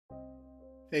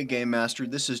Hey Game Master,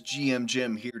 this is GM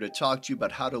Jim here to talk to you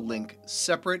about how to link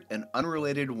separate and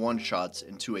unrelated one-shots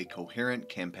into a coherent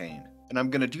campaign. And I'm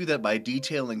going to do that by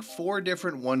detailing 4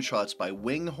 different one-shots by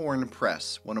Winghorn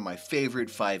Press, one of my favorite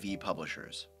 5e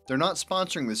publishers. They're not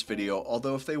sponsoring this video,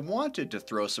 although if they wanted to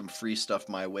throw some free stuff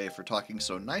my way for talking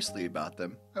so nicely about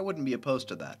them, I wouldn't be opposed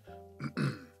to that.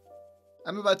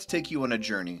 I'm about to take you on a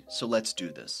journey, so let's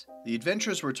do this. The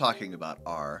adventures we're talking about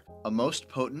are A Most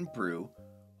Potent Brew,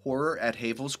 Horror at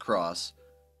Havel's Cross,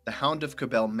 The Hound of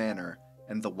Cabell Manor,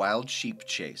 and The Wild Sheep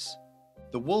Chase.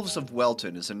 The Wolves of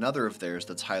Welton is another of theirs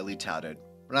that's highly touted,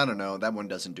 but I don't know, that one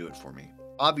doesn't do it for me.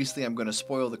 Obviously, I'm going to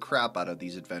spoil the crap out of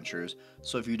these adventures,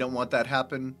 so if you don't want that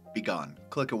happen, be gone.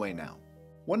 Click away now.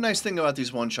 One nice thing about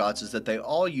these one-shots is that they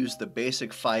all use the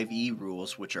basic 5e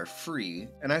rules, which are free,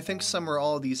 and I think some or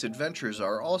all of these adventures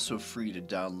are also free to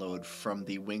download from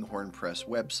the Winghorn Press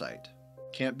website.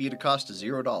 Can't beat a cost of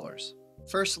 $0.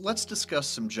 First, let's discuss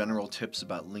some general tips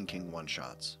about linking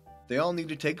one-shots. They all need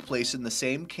to take place in the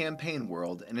same campaign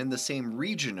world and in the same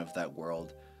region of that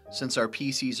world, since our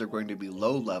PCs are going to be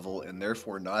low level and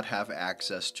therefore not have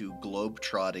access to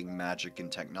globe-trotting magic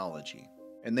and technology.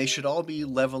 And they should all be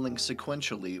leveling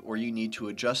sequentially, or you need to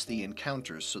adjust the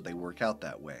encounters so they work out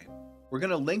that way. We're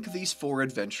going to link these 4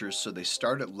 adventures so they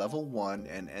start at level 1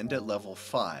 and end at level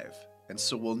 5, and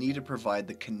so we'll need to provide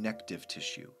the connective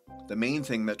tissue, the main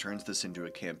thing that turns this into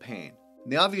a campaign.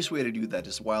 And the obvious way to do that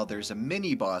is while there's a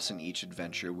mini-boss in each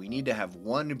adventure, we need to have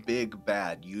one big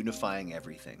bad unifying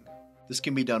everything. This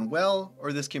can be done well,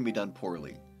 or this can be done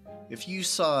poorly. If you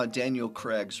saw Daniel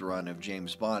Craig's run of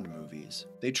James Bond movies,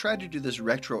 they tried to do this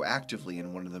retroactively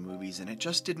in one of the movies and it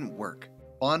just didn't work.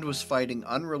 Bond was fighting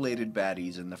unrelated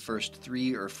baddies in the first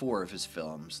 3 or 4 of his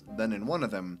films, then in one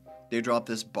of them, they dropped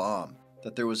this bomb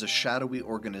that there was a shadowy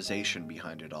organization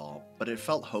behind it all, but it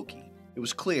felt hokey. It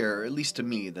was clear, at least to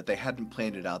me, that they hadn't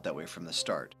planned it out that way from the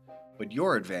start. But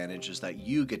your advantage is that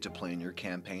you get to plan your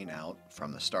campaign out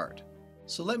from the start.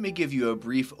 So let me give you a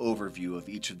brief overview of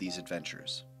each of these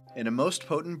adventures. In A Most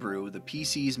Potent Brew, the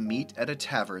PCs meet at a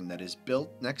tavern that is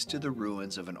built next to the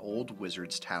ruins of an old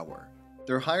wizard's tower.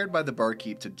 They're hired by the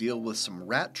barkeep to deal with some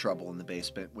rat trouble in the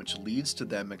basement, which leads to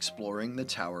them exploring the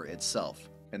tower itself.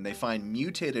 And they find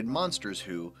mutated monsters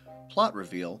who, plot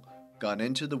reveal, got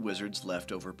into the wizard's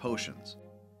leftover potions.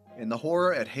 In the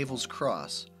Horror at Havel's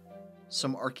Cross,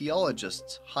 some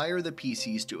archaeologists hire the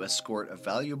PCs to escort a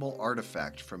valuable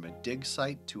artifact from a dig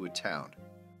site to a town.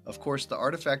 Of course, the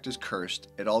artifact is cursed,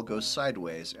 it all goes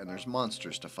sideways, and there's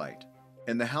monsters to fight.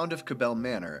 In the Hound of Cabell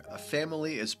Manor, a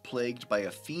family is plagued by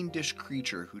a fiendish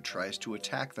creature who tries to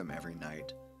attack them every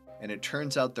night, and it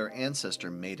turns out their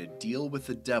ancestor made a deal with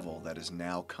the devil that has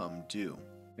now come due.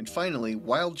 And finally,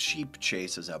 Wild Sheep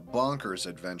Chase is a bonkers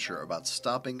adventure about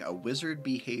stopping a wizard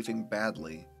behaving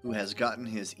badly who has gotten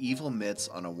his evil mitts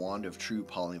on a wand of true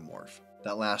polymorph.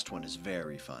 That last one is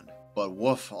very fun. But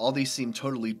woof, all these seem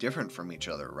totally different from each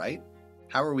other, right?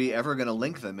 How are we ever going to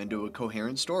link them into a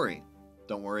coherent story?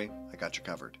 Don't worry, I got you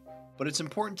covered. But it's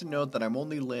important to note that I'm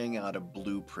only laying out a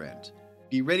blueprint.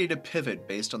 Be ready to pivot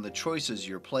based on the choices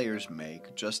your players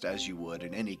make, just as you would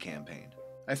in any campaign.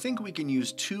 I think we can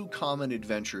use 2 common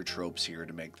adventure tropes here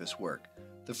to make this work.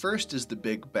 The first is the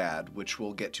big bad, which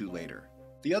we'll get to later.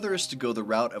 The other is to go the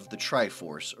route of the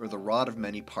Triforce, or the Rod of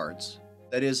Many Parts.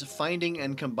 That is, finding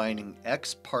and combining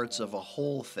X parts of a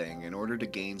whole thing in order to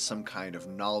gain some kind of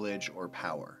knowledge or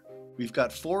power. We've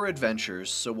got 4 adventures,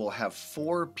 so we'll have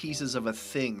 4 pieces of a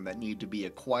thing that need to be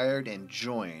acquired and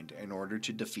joined in order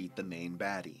to defeat the main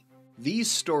baddie.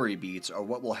 These story beats are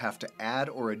what we'll have to add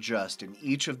or adjust in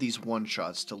each of these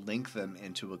one-shots to link them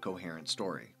into a coherent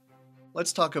story.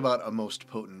 Let's talk about A Most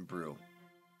Potent Brew.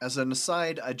 As an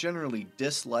aside, I generally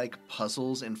dislike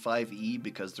puzzles in 5e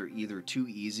because they're either too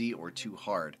easy or too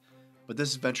hard, but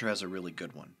this adventure has a really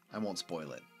good one. I won't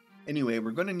spoil it. Anyway, we're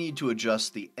going to need to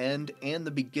adjust the end and the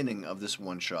beginning of this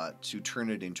one-shot to turn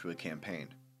it into a campaign.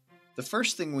 The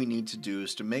first thing we need to do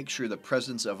is to make sure the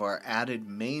presence of our added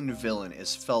main villain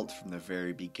is felt from the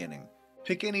very beginning.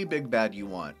 Pick any big bad you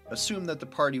want. Assume that the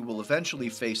party will eventually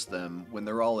face them when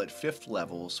they're all at 5th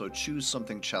level, so choose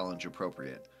something challenge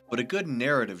appropriate. But a good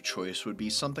narrative choice would be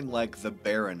something like the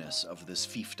Baroness of this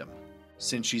fiefdom.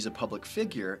 Since she's a public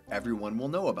figure, everyone will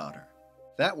know about her.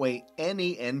 That way,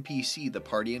 any NPC the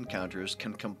party encounters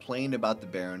can complain about the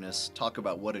Baroness, talk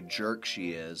about what a jerk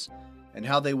she is, and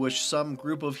how they wish some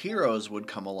group of heroes would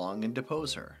come along and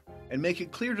depose her. And make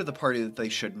it clear to the party that they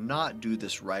should not do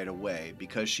this right away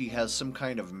because she has some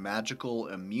kind of magical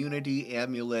immunity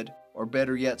amulet, or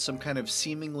better yet, some kind of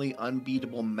seemingly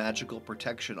unbeatable magical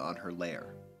protection on her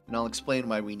lair. And I'll explain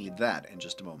why we need that in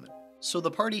just a moment. So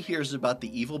the party hears about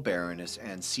the evil Baroness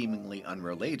and, seemingly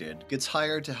unrelated, gets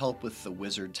hired to help with the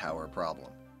wizard tower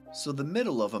problem. So the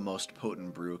middle of a most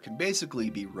potent brew can basically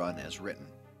be run as written.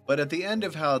 But at the end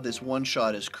of how this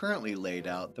one-shot is currently laid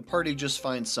out, the party just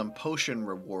finds some potion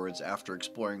rewards after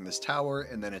exploring this tower,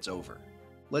 and then it's over.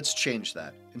 Let's change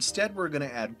that. Instead, we're going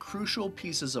to add crucial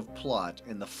pieces of plot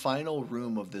in the final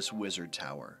room of this wizard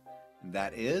tower. And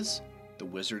that is the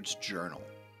wizard's journal.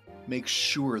 Make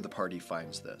sure the party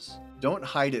finds this. Don't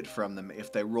hide it from them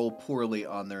if they roll poorly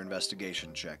on their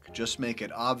investigation check. Just make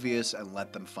it obvious and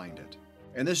let them find it.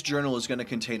 And this journal is going to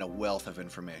contain a wealth of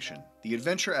information. The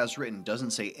adventure as written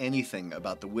doesn't say anything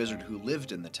about the wizard who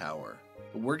lived in the tower,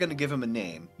 but we're going to give him a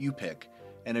name, you pick,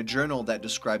 and a journal that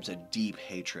describes a deep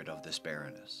hatred of this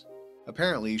Baroness.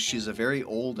 Apparently, she's a very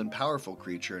old and powerful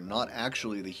creature, not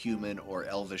actually the human or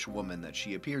elvish woman that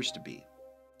she appears to be.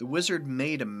 The wizard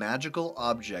made a magical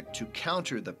object to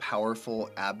counter the powerful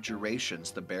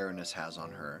abjurations the Baroness has on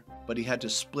her, but he had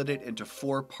to split it into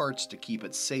 4 parts to keep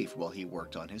it safe while he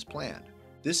worked on his plan.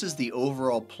 This is the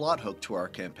overall plot hook to our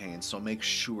campaign, so make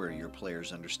sure your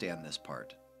players understand this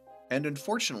part. And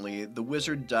unfortunately, the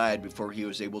wizard died before he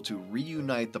was able to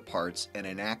reunite the parts and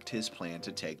enact his plan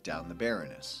to take down the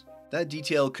Baroness. That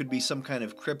detail could be some kind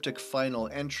of cryptic final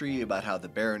entry about how the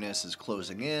Baroness is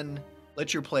closing in.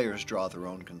 Let your players draw their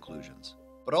own conclusions.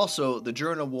 But also, the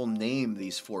journal will name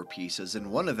these 4 pieces,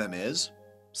 and one of them is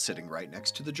sitting right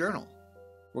next to the journal.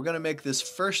 We're going to make this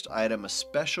first item a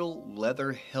special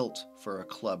leather hilt for a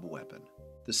club weapon.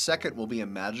 The second will be a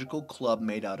magical club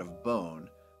made out of bone.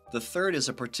 The third is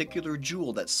a particular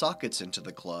jewel that sockets into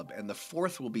the club, and the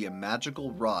fourth will be a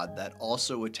magical rod that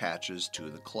also attaches to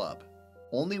the club.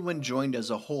 Only when joined as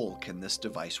a whole can this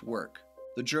device work.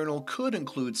 The journal could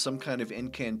include some kind of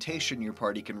incantation your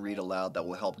party can read aloud that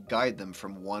will help guide them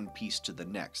from one piece to the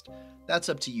next. That's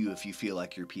up to you if you feel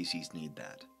like your PCs need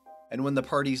that. And when the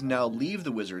parties now leave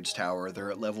the Wizard's Tower,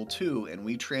 they're at level 2, and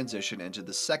we transition into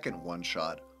the second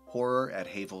one-shot, Horror at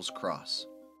Havel's Cross.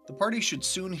 The party should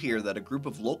soon hear that a group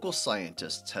of local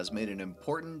scientists has made an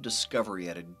important discovery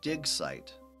at a dig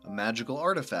site, a magical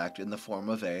artifact in the form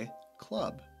of a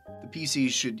club. The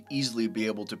PCs should easily be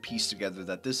able to piece together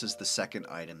that this is the second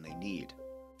item they need.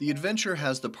 The adventure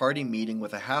has the party meeting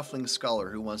with a halfling scholar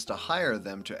who wants to hire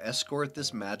them to escort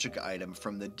this magic item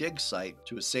from the dig site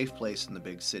to a safe place in the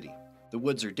big city. The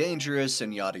woods are dangerous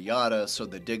and yada yada, so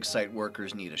the dig site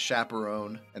workers need a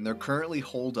chaperone, and they're currently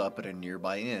holed up at a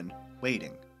nearby inn,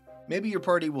 waiting. Maybe your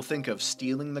party will think of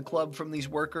stealing the club from these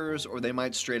workers, or they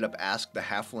might straight up ask the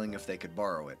halfling if they could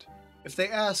borrow it. If they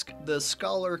ask, the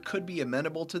scholar could be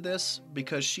amenable to this,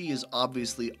 because she is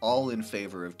obviously all in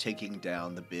favor of taking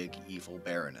down the big evil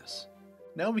Baroness.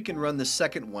 Now we can run the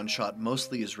second one-shot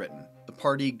mostly as written. The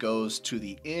party goes to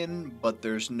the inn, but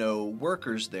there's no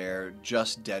workers there,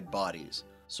 just dead bodies.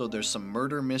 So there's some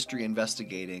murder mystery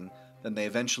investigating, then they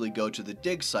eventually go to the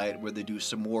dig site where they do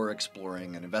some more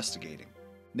exploring and investigating.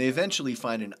 They eventually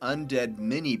find an undead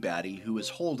mini-baddie who is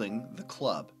holding the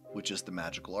club, which is the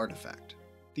magical artifact.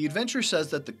 The adventure says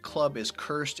that the club is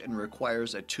cursed and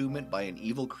requires attunement by an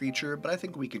evil creature, but I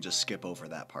think we could just skip over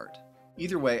that part.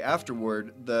 Either way,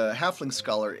 afterward, the halfling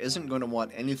scholar isn't going to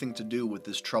want anything to do with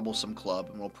this troublesome club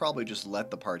and will probably just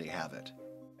let the party have it.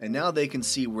 And now they can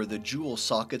see where the jewel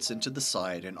sockets into the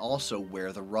side and also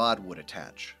where the rod would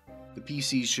attach. The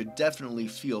PCs should definitely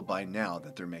feel by now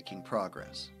that they're making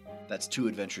progress. That's 2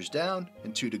 adventures down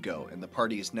and 2 to go, and the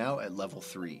party is now at level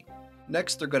 3.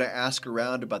 Next, they're going to ask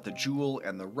around about the jewel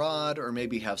and the rod, or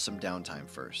maybe have some downtime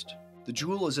first. The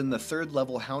jewel is in the 3rd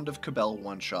level Hound of Cabell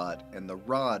one-shot, and the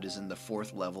rod is in the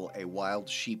 4th level A Wild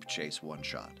Sheep Chase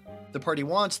one-shot. If the party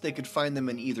wants, they could find them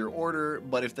in either order,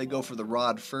 but if they go for the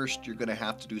rod first, you're going to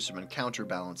have to do some encounter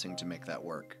balancing to make that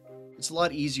work. It's a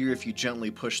lot easier if you gently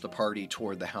push the party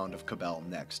toward the Hound of Cabell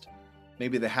next.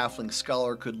 Maybe the halfling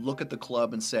scholar could look at the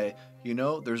club and say, you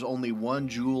know, there's only one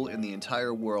jewel in the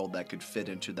entire world that could fit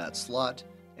into that slot,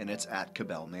 and it's at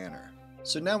Cabell Manor.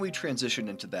 So now we transition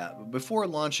into that, but before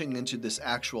launching into this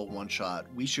actual one-shot,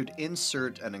 we should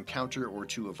insert an encounter or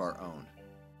 2 of our own.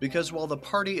 Because while the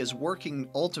party is working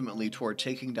ultimately toward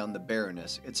taking down the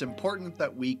Baroness, it's important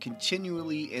that we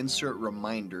continually insert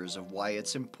reminders of why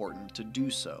it's important to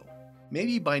do so.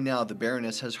 Maybe by now the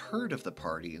Baroness has heard of the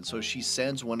party, and so she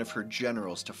sends one of her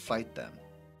generals to fight them.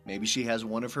 Maybe she has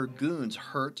one of her goons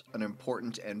hurt an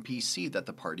important NPC that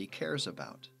the party cares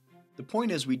about. The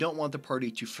point is, we don't want the party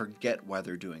to forget why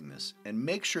they're doing this, and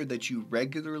make sure that you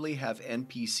regularly have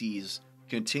NPCs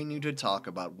continue to talk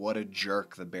about what a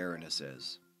jerk the Baroness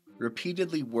is.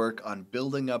 Repeatedly work on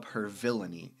building up her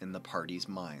villainy in the party's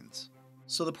minds.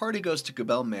 So the party goes to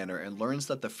Cabell Manor and learns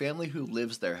that the family who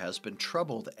lives there has been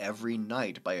troubled every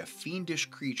night by a fiendish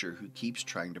creature who keeps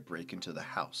trying to break into the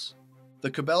house. The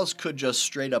Cabells could just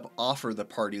straight up offer the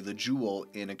party the jewel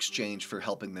in exchange for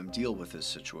helping them deal with this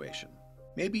situation.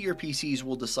 Maybe your PCs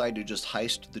will decide to just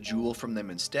heist the jewel from them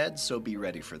instead, so be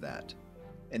ready for that.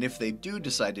 And if they do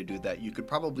decide to do that, you could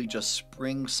probably just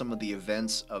spring some of the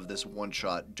events of this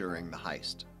one-shot during the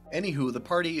heist. Anywho, the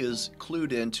party is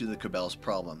clued into the Cabell's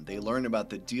problem. They learn about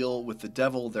the deal with the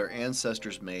devil their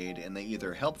ancestors made, and they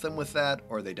either help them with that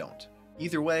or they don't.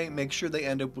 Either way, make sure they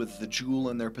end up with the jewel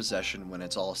in their possession when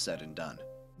it's all said and done.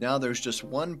 Now there's just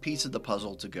one piece of the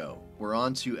puzzle to go. We're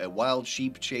on to a wild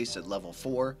sheep chase at level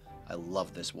 4. I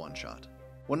love this one-shot.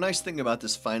 One nice thing about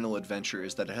this final adventure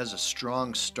is that it has a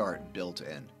strong start built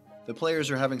in. The players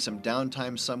are having some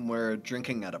downtime somewhere,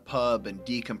 drinking at a pub and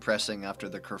decompressing after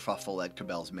the kerfuffle at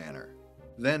Cabell's Manor.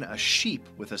 Then a sheep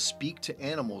with a Speak to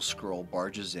Animals scroll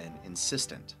barges in,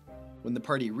 insistent. When the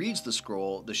party reads the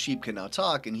scroll, the sheep can now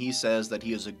talk, and he says that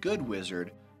he is a good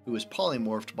wizard who is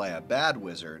polymorphed by a bad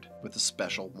wizard with a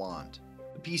special wand.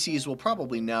 The PCs will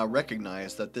probably now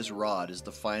recognize that this rod is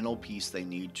the final piece they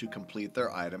need to complete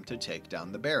their item to take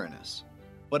down the Baroness.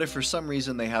 But if for some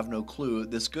reason they have no clue,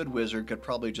 this good wizard could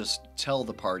probably just tell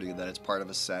the party that it's part of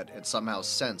a set and somehow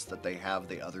sense that they have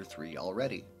the other 3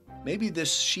 already. Maybe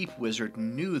this sheep wizard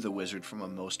knew the wizard from a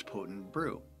most potent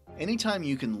brew. Anytime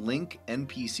you can link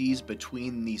NPCs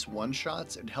between these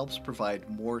one-shots, it helps provide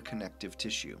more connective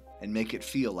tissue and make it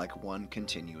feel like one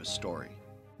continuous story.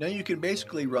 Now you can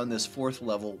basically run this 4th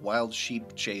level Wild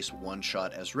Sheep Chase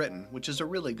one-shot as written, which is a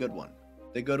really good one.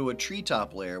 They go to a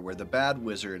treetop lair where the bad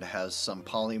wizard has some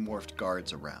polymorphed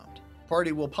guards around.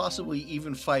 Party will possibly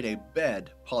even fight a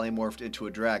bed polymorphed into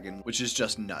a dragon, which is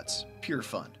just nuts. Pure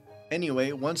fun.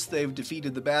 Anyway, once they've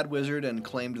defeated the bad wizard and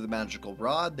claimed the magical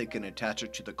rod, they can attach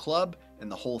it to the club,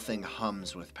 and the whole thing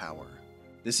hums with power.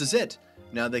 This is it!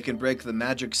 Now they can break the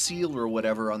magic seal or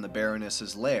whatever on the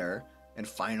Baroness's lair, and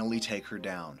finally take her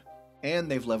down. And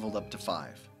they've leveled up to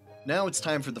 5. Now it's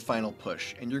time for the final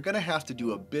push, and you're going to have to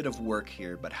do a bit of work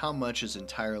here, but how much is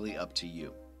entirely up to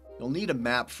you. You'll need a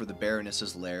map for the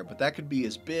Baroness's lair, but that could be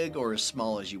as big or as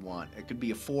small as you want. It could be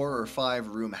a 4 or 5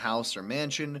 room house or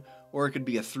mansion, or it could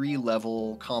be a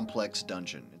 3-level complex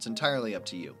dungeon. It's entirely up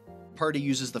to you. The party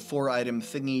uses the 4-item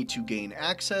thingy to gain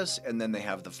access, and then they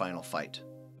have the final fight.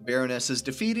 The Baroness is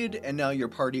defeated, and now your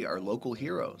party are local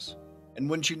heroes. And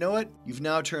wouldn't you know it, you've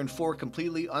now turned 4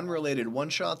 completely unrelated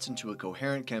one-shots into a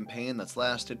coherent campaign that's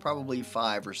lasted probably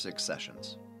 5 or 6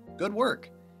 sessions. Good work!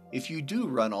 If you do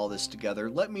run all this together,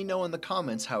 let me know in the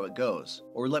comments how it goes,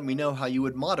 or let me know how you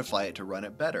would modify it to run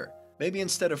it better. Maybe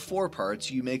instead of 4 parts,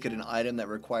 you make it an item that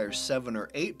requires 7 or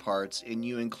 8 parts, and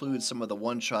you include some of the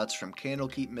one-shots from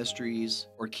Candlekeep Mysteries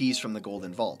or keys from the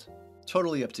Golden Vault.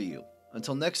 Totally up to you.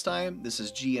 Until next time, this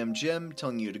is GM Jim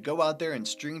telling you to go out there and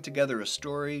string together a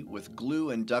story with glue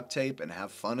and duct tape and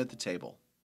have fun at the table.